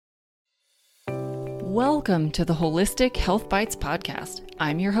Welcome to the Holistic Health Bites podcast.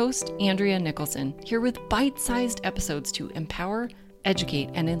 I'm your host, Andrea Nicholson, here with bite-sized episodes to empower, educate,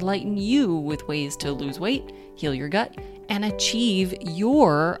 and enlighten you with ways to lose weight, heal your gut, and achieve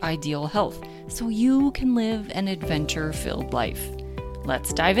your ideal health so you can live an adventure-filled life.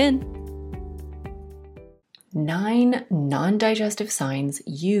 Let's dive in. 9 non-digestive signs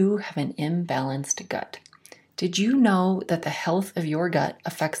you have an imbalanced gut. Did you know that the health of your gut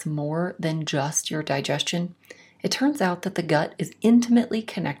affects more than just your digestion? It turns out that the gut is intimately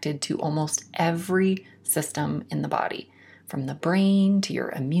connected to almost every system in the body, from the brain to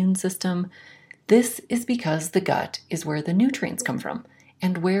your immune system. This is because the gut is where the nutrients come from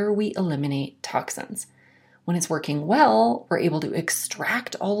and where we eliminate toxins. When it's working well, we're able to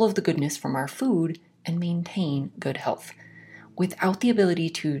extract all of the goodness from our food and maintain good health. Without the ability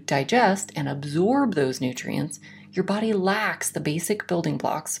to digest and absorb those nutrients, your body lacks the basic building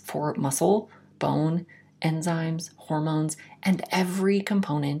blocks for muscle, bone, enzymes, hormones, and every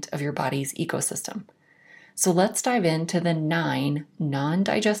component of your body's ecosystem. So let's dive into the 9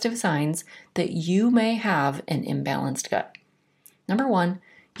 non-digestive signs that you may have an imbalanced gut. Number 1,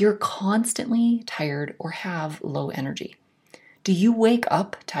 you're constantly tired or have low energy. Do you wake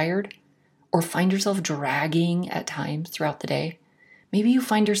up tired? Or find yourself dragging at times throughout the day? Maybe you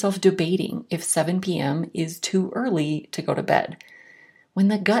find yourself debating if 7 p.m. is too early to go to bed. When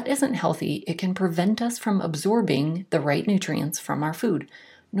the gut isn't healthy, it can prevent us from absorbing the right nutrients from our food,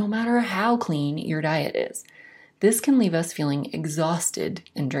 no matter how clean your diet is. This can leave us feeling exhausted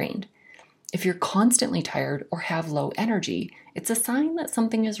and drained. If you're constantly tired or have low energy, it's a sign that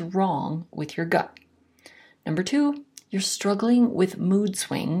something is wrong with your gut. Number 2, you're struggling with mood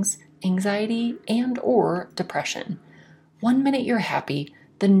swings, anxiety, and or depression. One minute you're happy,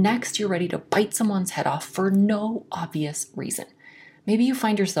 the next you're ready to bite someone's head off for no obvious reason. Maybe you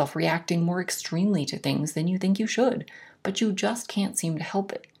find yourself reacting more extremely to things than you think you should, but you just can't seem to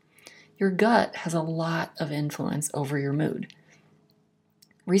help it. Your gut has a lot of influence over your mood.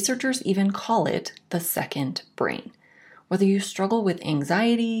 Researchers even call it the second brain. Whether you struggle with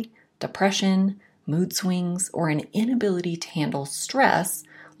anxiety, depression, mood swings, or an inability to handle stress,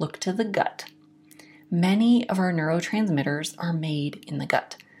 look to the gut. Many of our neurotransmitters are made in the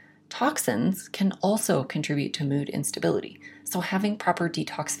gut. Toxins can also contribute to mood instability, so having proper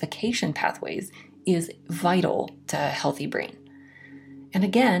detoxification pathways is vital to a healthy brain. And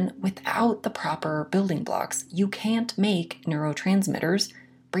again, without the proper building blocks, you can't make neurotransmitters,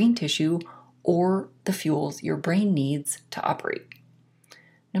 brain tissue, or the fuels your brain needs to operate.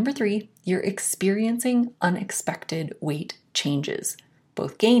 Number 3, you're experiencing unexpected weight changes,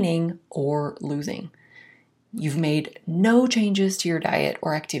 both gaining or losing. You've made no changes to your diet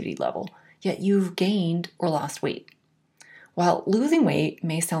or activity level, yet you've gained or lost weight. While losing weight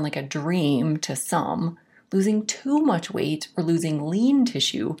may sound like a dream to some, losing too much weight or losing lean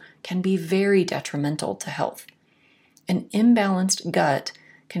tissue can be very detrimental to health. An imbalanced gut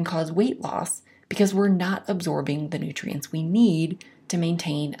can cause weight loss because we're not absorbing the nutrients we need to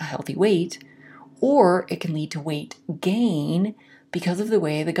maintain a healthy weight, or it can lead to weight gain because of the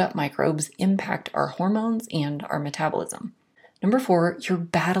way the gut microbes impact our hormones and our metabolism. Number 4, you're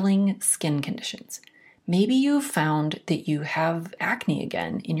battling skin conditions. Maybe you've found that you have acne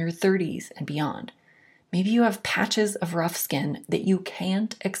again in your 30s and beyond. Maybe you have patches of rough skin that you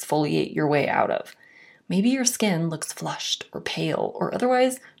can't exfoliate your way out of. Maybe your skin looks flushed or pale or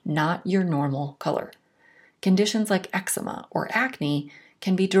otherwise not your normal color. Conditions like eczema or acne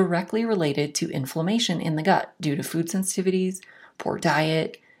can be directly related to inflammation in the gut due to food sensitivities, poor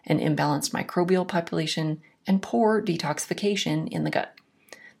diet, an imbalanced microbial population, and poor detoxification in the gut.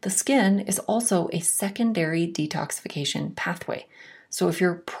 The skin is also a secondary detoxification pathway. So if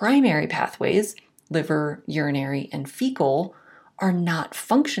your primary pathways, liver, urinary, and fecal, are not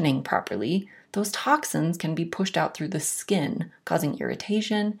functioning properly, those toxins can be pushed out through the skin, causing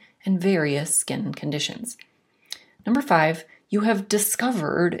irritation and various skin conditions. Number 5, you have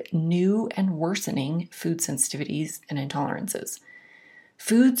discovered new and worsening food sensitivities and intolerances.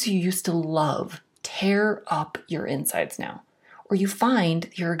 Foods you used to love tear up your insides now, or you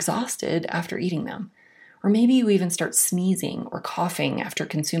find you're exhausted after eating them, or maybe you even start sneezing or coughing after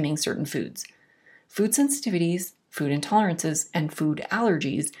consuming certain foods. Food sensitivities, food intolerances, and food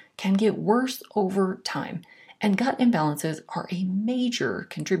allergies can get worse over time, and gut imbalances are a major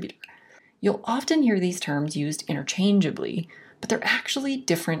contributor. You'll often hear these terms used interchangeably, but they're actually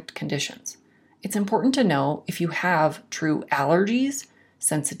different conditions. It's important to know if you have true allergies,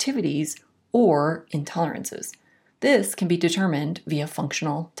 sensitivities, or intolerances. This can be determined via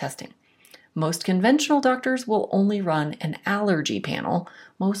functional testing. Most conventional doctors will only run an allergy panel,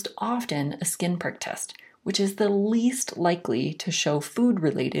 most often a skin prick test, which is the least likely to show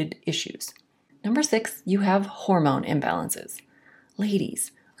food-related issues. Number 6, you have hormone imbalances.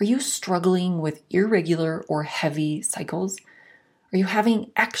 Ladies, are you struggling with irregular or heavy cycles? Are you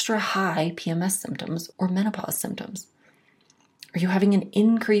having extra high PMS symptoms or menopause symptoms? Are you having an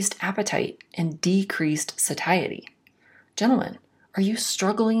increased appetite and decreased satiety? Gentlemen, are you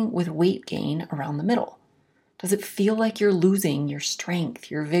struggling with weight gain around the middle? Does it feel like you're losing your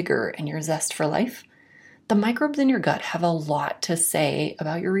strength, your vigor, and your zest for life? The microbes in your gut have a lot to say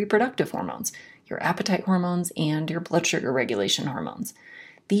about your reproductive hormones, your appetite hormones, and your blood sugar regulation hormones.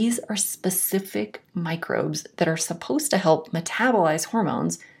 These are specific microbes that are supposed to help metabolize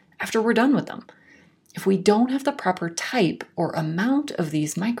hormones after we're done with them. If we don't have the proper type or amount of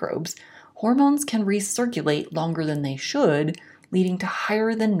these microbes, hormones can recirculate longer than they should, leading to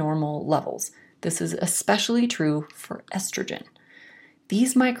higher than normal levels. This is especially true for estrogen.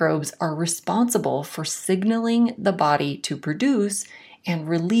 These microbes are responsible for signaling the body to produce and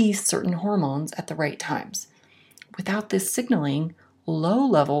release certain hormones at the right times. Without this signaling, low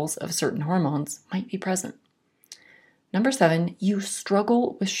levels of certain hormones might be present. Number 7, you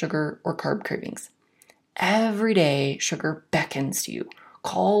struggle with sugar or carb cravings. Every day, sugar beckons to you,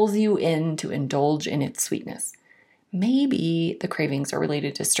 calls you in to indulge in its sweetness. Maybe the cravings are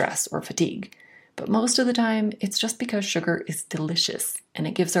related to stress or fatigue, but most of the time it's just because sugar is delicious and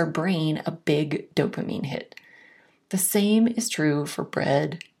it gives our brain a big dopamine hit. The same is true for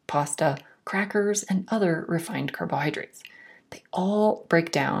bread, pasta, crackers, and other refined carbohydrates. They all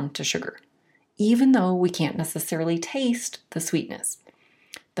break down to sugar, even though we can't necessarily taste the sweetness.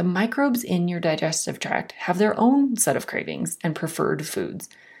 The microbes in your digestive tract have their own set of cravings and preferred foods.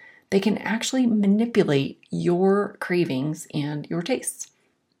 They can actually manipulate your cravings and your tastes.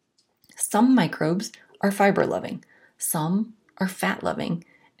 Some microbes are fiber-loving, some are fat-loving,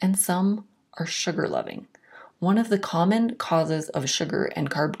 and some are sugar-loving. One of the common causes of sugar and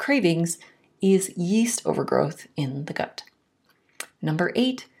carb cravings is yeast overgrowth in the gut. Number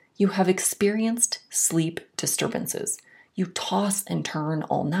 8, you have experienced sleep disturbances. You toss and turn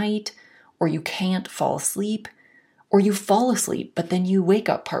all night, or you can't fall asleep, or you fall asleep, but then you wake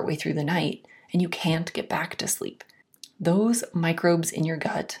up partway through the night and you can't get back to sleep. Those microbes in your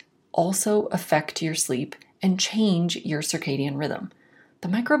gut also affect your sleep and change your circadian rhythm. The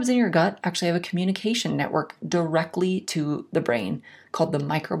microbes in your gut actually have a communication network directly to the brain called the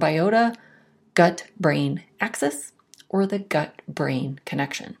microbiota gut-brain axis, or the gut-brain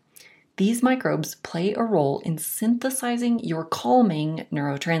connection. These microbes play a role in synthesizing your calming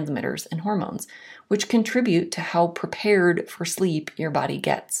neurotransmitters and hormones, which contribute to how prepared for sleep your body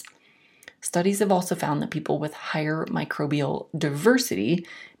gets. Studies have also found that people with higher microbial diversity,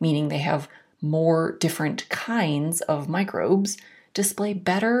 meaning they have more different kinds of microbes, display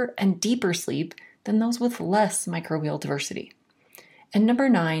better and deeper sleep than those with less microbial diversity. And number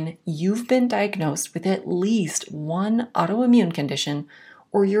 9, you've been diagnosed with at least one autoimmune condition,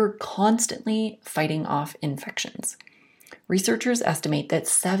 or you're constantly fighting off infections. Researchers estimate that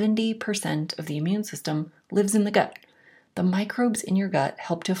 70% of the immune system lives in the gut. The microbes in your gut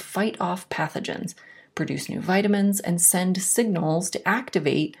help to fight off pathogens, produce new vitamins, and send signals to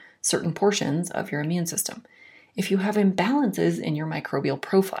activate certain portions of your immune system. If you have imbalances in your microbial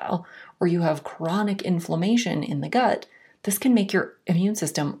profile, or you have chronic inflammation in the gut, this can make your immune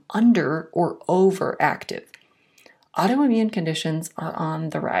system under or overactive. Autoimmune conditions are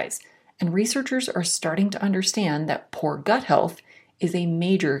on the rise, and researchers are starting to understand that poor gut health is a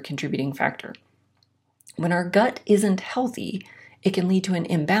major contributing factor. When our gut isn't healthy, it can lead to an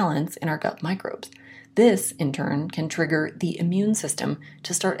imbalance in our gut microbes. This, in turn, can trigger the immune system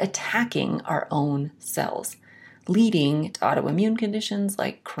to start attacking our own cells, leading to autoimmune conditions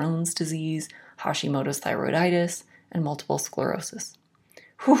like Crohn's disease, Hashimoto's thyroiditis, and multiple sclerosis.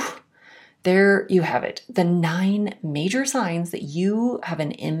 Whew! There you have it, the 9 major signs that you have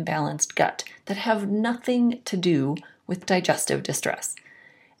an imbalanced gut that have nothing to do with digestive distress.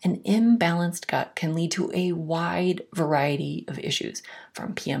 An imbalanced gut can lead to a wide variety of issues,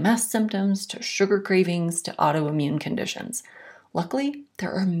 from PMS symptoms to sugar cravings to autoimmune conditions. Luckily,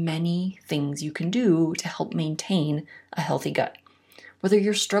 there are many things you can do to help maintain a healthy gut. Whether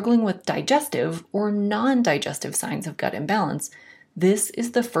you're struggling with digestive or non-digestive signs of gut imbalance, this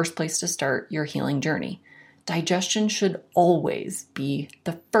is the first place to start your healing journey. Digestion should always be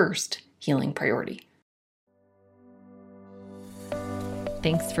the first healing priority.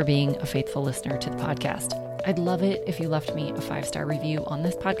 Thanks for being a faithful listener to the podcast. I'd love it if you left me a 5-star review on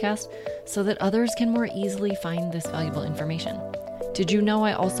this podcast so that others can more easily find this valuable information. Did you know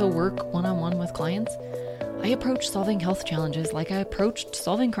I also work one-on-one with clients? I approach solving health challenges like I approached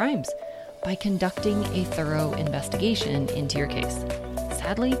solving crimes, by conducting a thorough investigation into your case.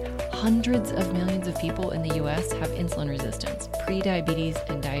 Sadly, hundreds of millions of people in the US have insulin resistance, prediabetes,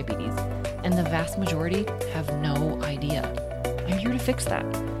 and diabetes, and the vast majority have no idea. I'm here to fix that.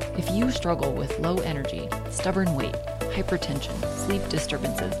 If you struggle with low energy, stubborn weight, hypertension, sleep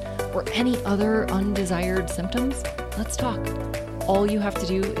disturbances, or any other undesired symptoms, let's talk. All you have to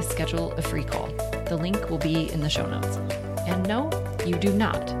do is schedule a free call. The link will be in the show notes. And no, you do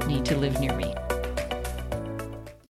not need to live near me.